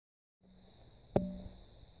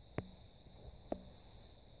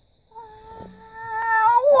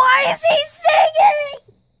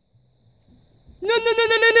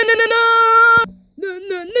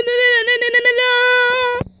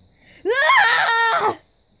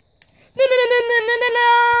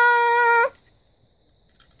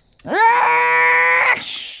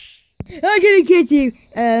I'm gonna get you,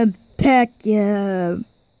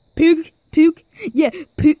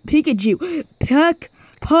 Pikachu.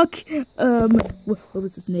 Puck, what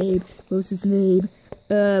was his name?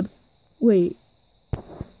 Wait.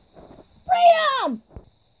 Freedom!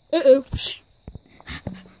 Uh-oh.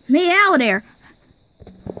 Me out there.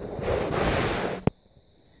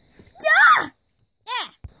 Yeah!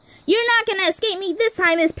 You're not gonna escape me this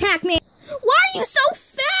time, Miss Pac Man. Why are you so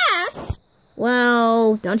fast?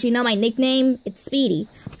 Well, don't you know my nickname? It's Speedy.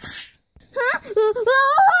 Huh?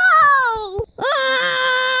 Oh!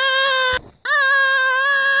 Ah!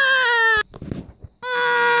 Ah!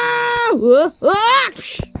 Ah! What?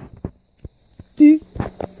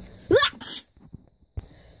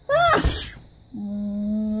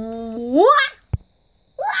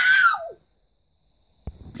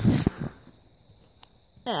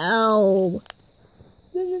 Ow.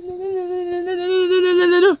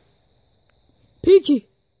 Pinky!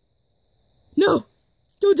 No!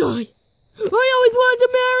 Don't die! I always wanted to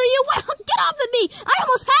marry you! Get off of me! I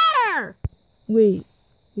almost had her! Wait,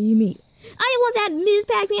 what do you mean? I almost had Ms.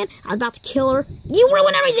 Pac Man. I was about to kill her. You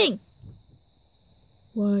ruined everything!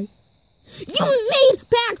 Why? You made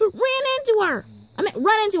Pac ran into her! I meant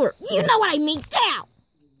run into her. You know what I mean. Get out!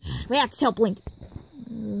 We have to tell Blinky.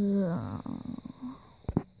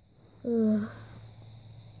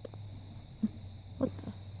 What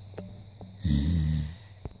the?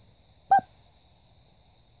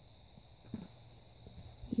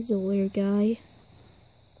 He's a weird guy.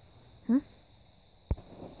 Huh?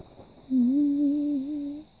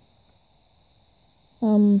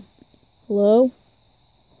 Hello?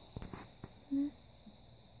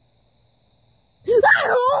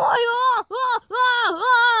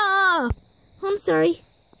 I'm sorry.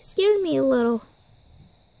 You scared me a little.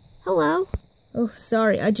 Hello? Oh,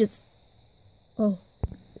 sorry, I just... Oh.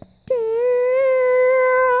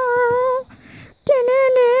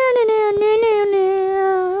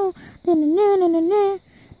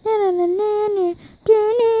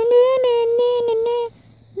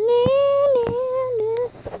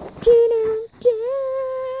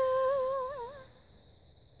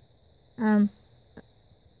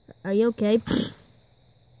 Are you okay?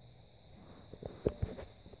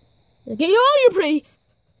 You're pretty!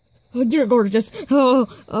 Oh, you're gorgeous. Oh,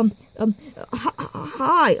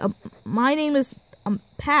 hi. My name is,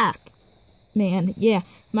 Pac Man. Yeah,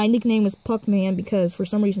 my nickname is Puck Man because for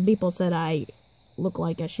some reason people said I look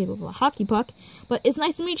like a shape of a hockey puck. But it's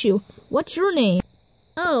nice to meet you. What's your name?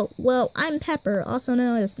 Oh, well, I'm Pepper, also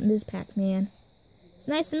known as Ms. Pac Man. It's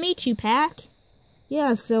nice to meet you, Pac.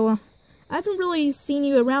 Yeah, so, I haven't really seen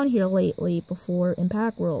you around here lately before in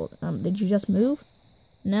Pac World. Did you just move?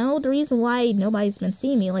 No, the reason why nobody's been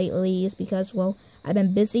seeing me lately is because, well, I've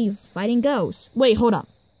been busy fighting ghosts. Wait, hold up.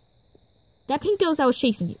 That pink ghost that was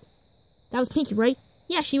chasing you. That was Pinky, right?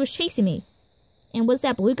 Yeah, she was chasing me. And was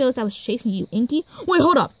that blue ghost that was chasing you, Inky? Wait,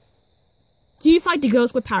 hold up. Do you fight the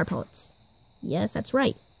ghost with power pellets? Yes, that's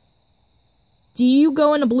right. Do you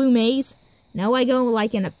go in a blue maze? No, I go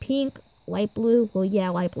like in a pink, light blue, well, yeah,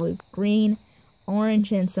 light blue, green,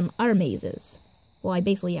 orange, and some other mazes. Well, I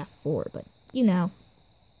basically have 4, but, you know.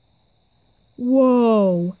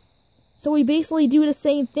 Whoa. So we basically do the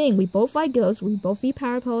same thing. We both fight ghosts. We both eat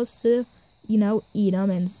power pellets to, you know, eat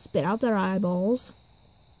them and spit out their eyeballs.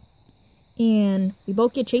 And we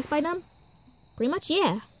both get chased by them? Pretty much,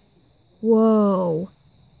 yeah. Whoa.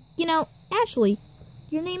 You know, actually,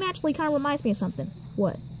 your name actually kind of reminds me of something.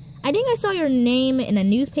 What? I think I saw your name in a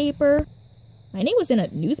newspaper. My name was in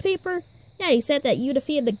a newspaper? Yeah, he said that you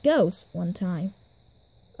defeated the ghost one time.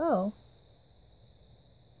 Oh.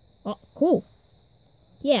 Oh, cool.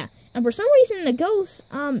 Yeah, and for some reason the ghost,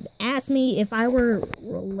 asked me if I were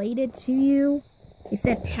related to you. He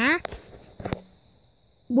said Pac.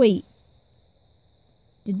 Wait.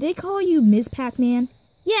 Did they call you Ms. Pac Man?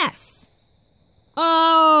 Yes.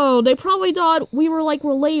 Oh, they probably thought we were, like,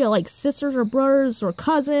 related, like sisters or brothers or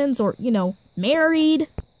cousins or, you know, married.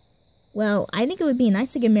 Well, I think it would be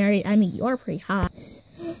nice to get married. I mean, you're pretty hot.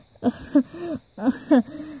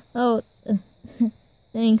 Oh,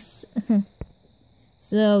 thanks.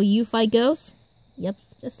 So, you fight ghosts? Yep,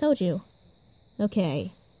 just told you.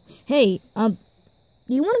 Okay. Hey, do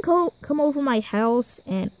you want to come over to my house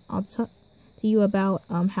and I'll talk to you about,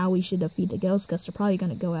 how we should defeat the ghosts, because they're probably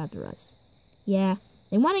going to go after us. Yeah,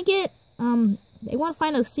 they want to get, they want to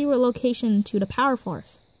find a secret location to the Power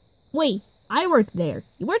Force. Wait, I work there.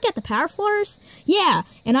 You work at the Power Force? Yeah,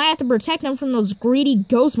 and I have to protect them from those greedy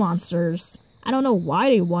ghost monsters. I don't know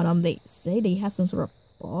why they want them. They say they have some sort of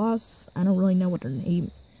boss. I don't really know what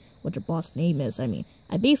their boss name is. I mean,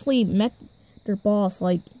 I basically met their boss,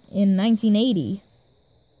 like, in 1980.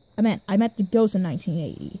 I met the ghost in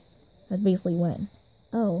 1980. That's basically when.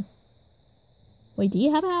 Oh. Wait, do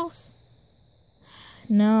you have a house?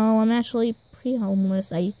 No, I'm actually pretty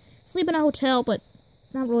homeless. I sleep in a hotel, but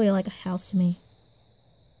it's not really like a house to me.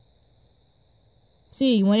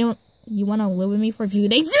 See, you want to live with me for a few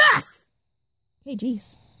days? Yes! Hey,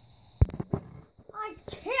 jeez. I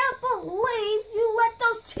can't believe you let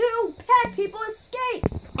those two pet people escape!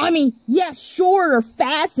 I mean, yes, sure, they're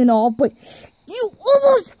fast and all, but you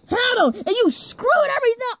almost had them, and you screwed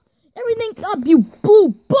everything up, you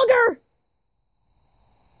blue booger!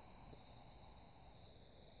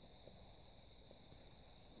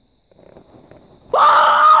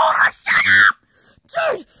 Oh, shut up!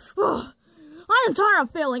 Jeez. Oh, I am tired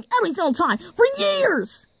of failing every single time for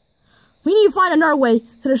years! We need to find another way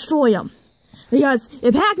to destroy them. Because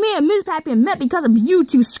if Pac Man and Ms. Pac Man met because of you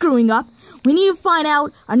two screwing up, we need to find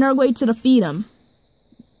out another way to defeat them.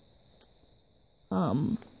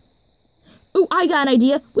 Ooh, I got an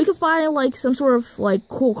idea. We could find, like, some sort of, like,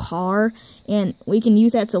 cool car, and we can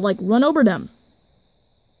use that to, like, run over them.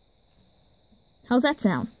 How's that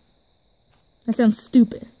sound? That sounds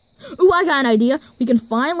stupid. Ooh, I got an idea. We can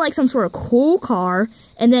find, like, some sort of cool car,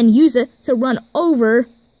 and then use it to run over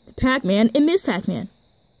Pac Man and Ms. Pac Man.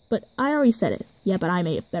 But I already said it. Yeah, but I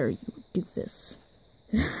made it better, you doofus.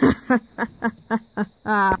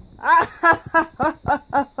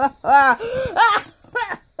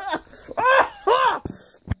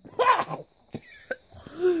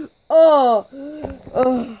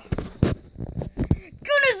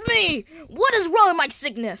 Goodness me! What is wrong with my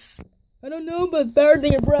sickness? I don't know, but it's better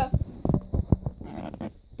than your breath.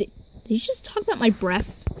 Did you just talk about my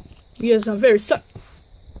breath? Yes, I'm very sorry.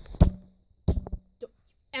 Don't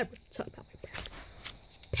ever talk about my breath.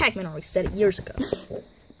 Pac Man already said it years ago.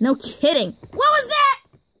 No kidding. What was that?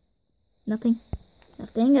 Nothing.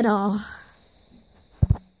 Nothing at all.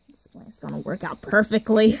 This plan's gonna work out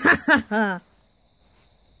perfectly.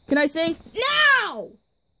 Can I sing? No!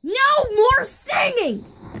 No more singing!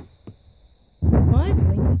 What?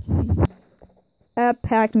 At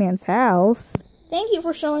Pac Man's house. Thank you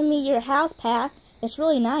for showing me your house, Pac. It's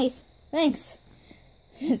really nice. Thanks.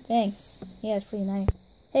 Thanks. Yeah, it's pretty nice.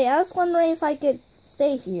 Hey, I was wondering if I could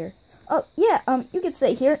stay here. Oh, yeah, you can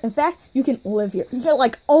stay here. In fact, you can live here. You can,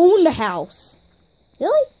 like, own the house.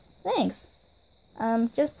 Really? Thanks.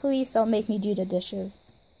 Just please don't make me do the dishes.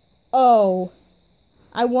 Oh.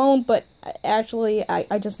 I won't, but actually,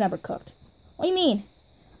 I just never cooked. What do you mean?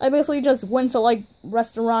 I basically just went to, like,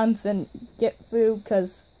 restaurants and get food,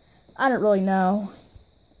 because I don't really know.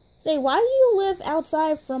 Say, why do you live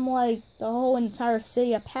outside from, like, the whole entire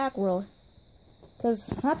city of Pac World?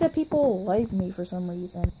 Because not that people like me for some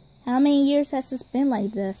reason. How many years has this been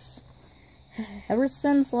like this? Ever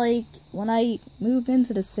since, like, when I moved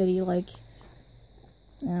into the city, like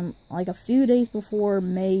a few days before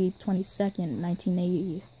May 22nd,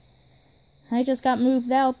 1980. I just got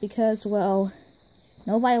moved out because, well,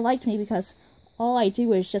 nobody liked me because all I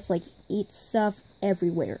do is just, like, eat stuff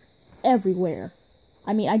everywhere. Everywhere.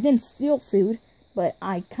 I mean, I didn't steal food, but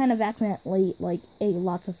I kind of accidentally, like, ate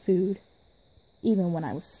lots of food. Even when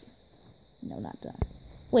I was, not done.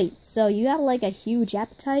 Wait, so you have, like, a huge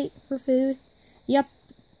appetite for food? Yep.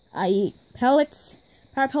 I eat pellets,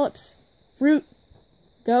 power pellets, fruit,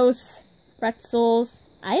 ghosts, pretzels.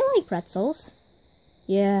 I like pretzels.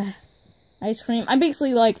 Yeah. Ice cream. I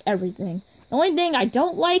basically like everything. The only thing I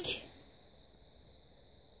don't like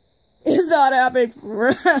is not having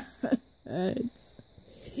friends.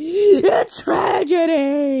 It's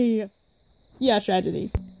tragedy! Yeah,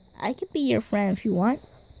 tragedy. I could be your friend if you want.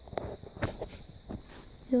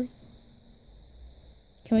 Really?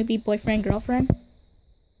 Can we be boyfriend, girlfriend?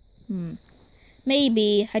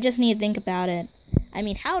 Maybe. I just need to think about it. I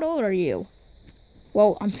mean, how old are you?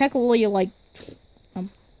 Well, I'm technically like...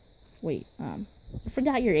 I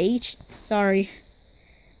forgot your age. Sorry.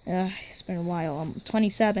 It's been a while. I'm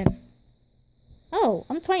 27. Oh,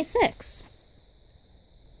 I'm 26.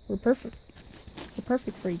 We're perfect. We're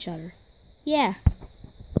perfect for each other. Yeah.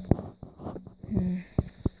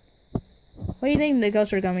 What do you think the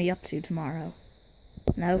ghosts are going to be up to tomorrow?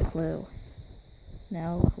 No clue.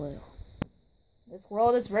 No clue. This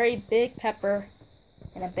world is very big, Pepper.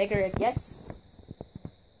 And the bigger it gets,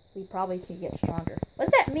 we probably can get stronger.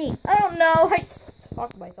 What's that mean? I don't know. I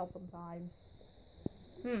talk to myself sometimes.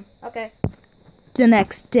 Okay. The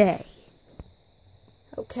next day.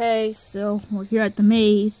 Okay, so we're here at the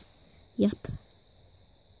maze. Yep.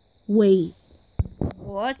 Wait.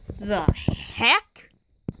 What the heck?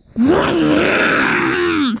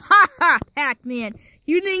 Haha, Pac Man.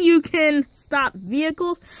 You think you can stop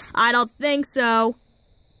vehicles? I don't think so.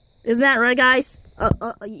 Isn't that right, guys?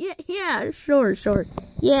 Yeah, sure.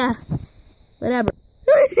 Yeah, whatever.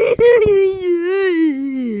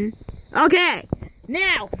 Okay,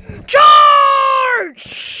 now,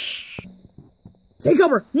 charge! Take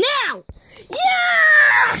over, now!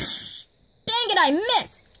 Yeah! Dang it, I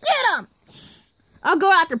missed! Get him! I'll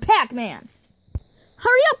go after Pac Man.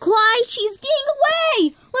 Hurry up, Clyde! She's getting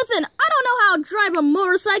away! Listen, I don't know how to drive a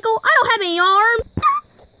motorcycle. I don't have any arms.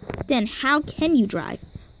 Then how can you drive?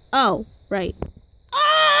 Oh, right.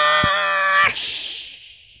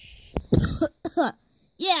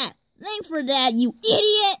 Yeah, thanks for that, you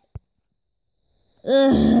idiot!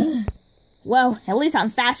 Ugh. Well, at least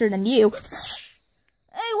I'm faster than you.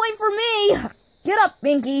 Hey, wait for me! Get up,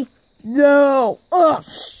 Inky. No. Ugh.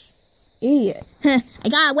 Idiot. I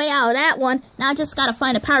got way out of that one. Now I just gotta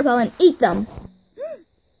find a power pellet and eat them.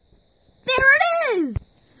 There it is!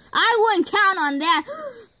 I wouldn't count on that.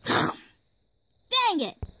 Dang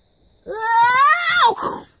it!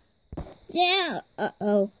 Ow! Yeah,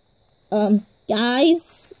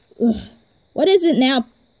 guys? Ugh. What is it now?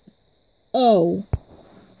 Oh.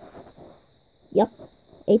 Yep,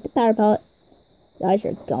 ate the power pellet. Guys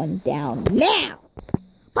are going down now!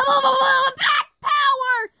 Back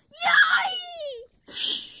power! Yay!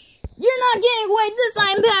 You're not getting away this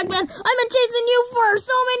time, Pac Man! I've been chasing you for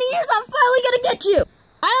so many years, I'm finally gonna get you!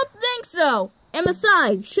 I don't think so. And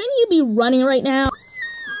besides, shouldn't you be running right now?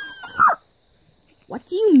 What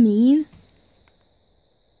do you mean?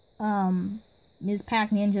 Ms.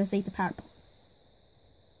 Pac Man just ate the power pellet.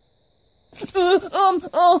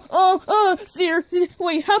 Steer.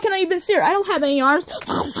 Wait, how can I even steer? I don't have any arms. Guys,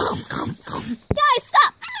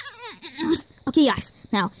 stop! Okay, guys.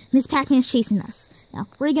 Now, Miss Pac-Man's chasing us. Now,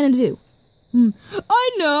 what are you gonna do? I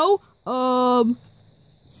know.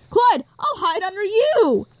 Clyde, I'll hide under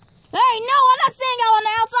you. Hey, no, I'm not saying out on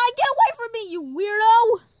the outside. Get away from me, you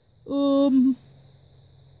weirdo.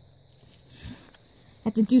 I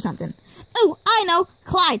have to do something. Oh, I know.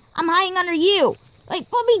 Clyde, I'm hiding under you. Like,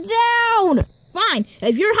 put me down! Fine,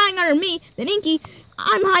 if you're hiding under me, then Inky,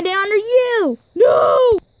 I'm hiding under you!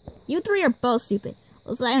 No! You three are both stupid.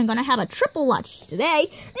 Looks like I'm gonna have a triple lunch today.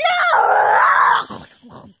 No!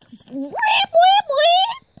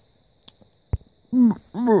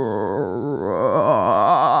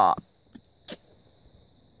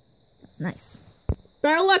 That's nice.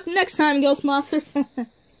 Better luck next time, Ghost Monsters.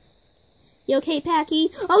 You okay,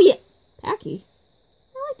 Packy? Oh, yeah. Packy?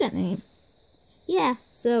 I like that name. Yeah,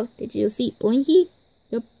 so, did you defeat Blinky?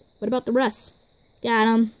 Yep. What about the rest? Got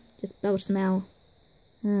him. Just belch them out.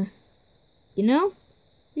 You know,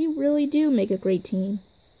 we really do make a great team.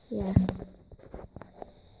 Yeah.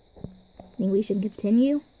 Think we should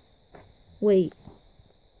continue? Wait.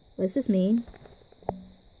 What does this mean?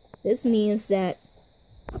 This means that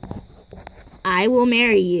I will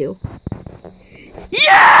marry you. Yes!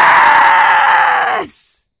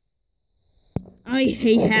 I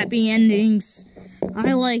hate happy endings.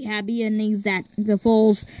 I like happy endings that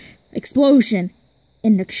involves explosion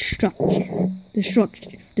and destruction.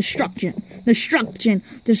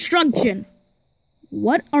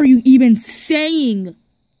 What are you even saying?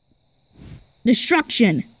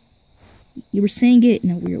 Destruction. You were saying it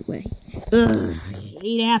in a weird way. Ugh, I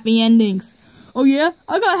hate happy endings. Oh yeah?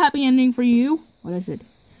 I got a happy ending for you. What is it?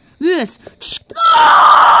 This.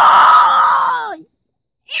 Oh!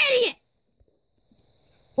 Idiot!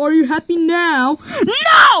 Are you happy now?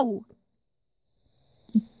 No!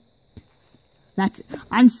 That's it.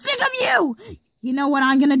 I'm sick of you! You know what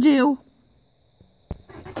I'm gonna do?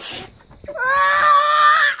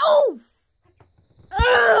 Oh!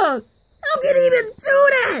 How can you even do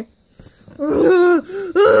that?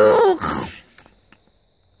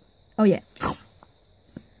 Oh yeah.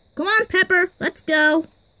 Come on, Pepper, let's go.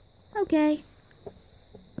 Okay.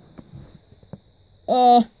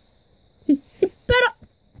 He bit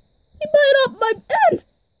up my end!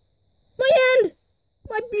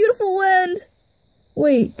 My beautiful end!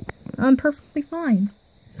 Wait, I'm perfectly fine.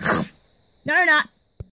 No, you're not.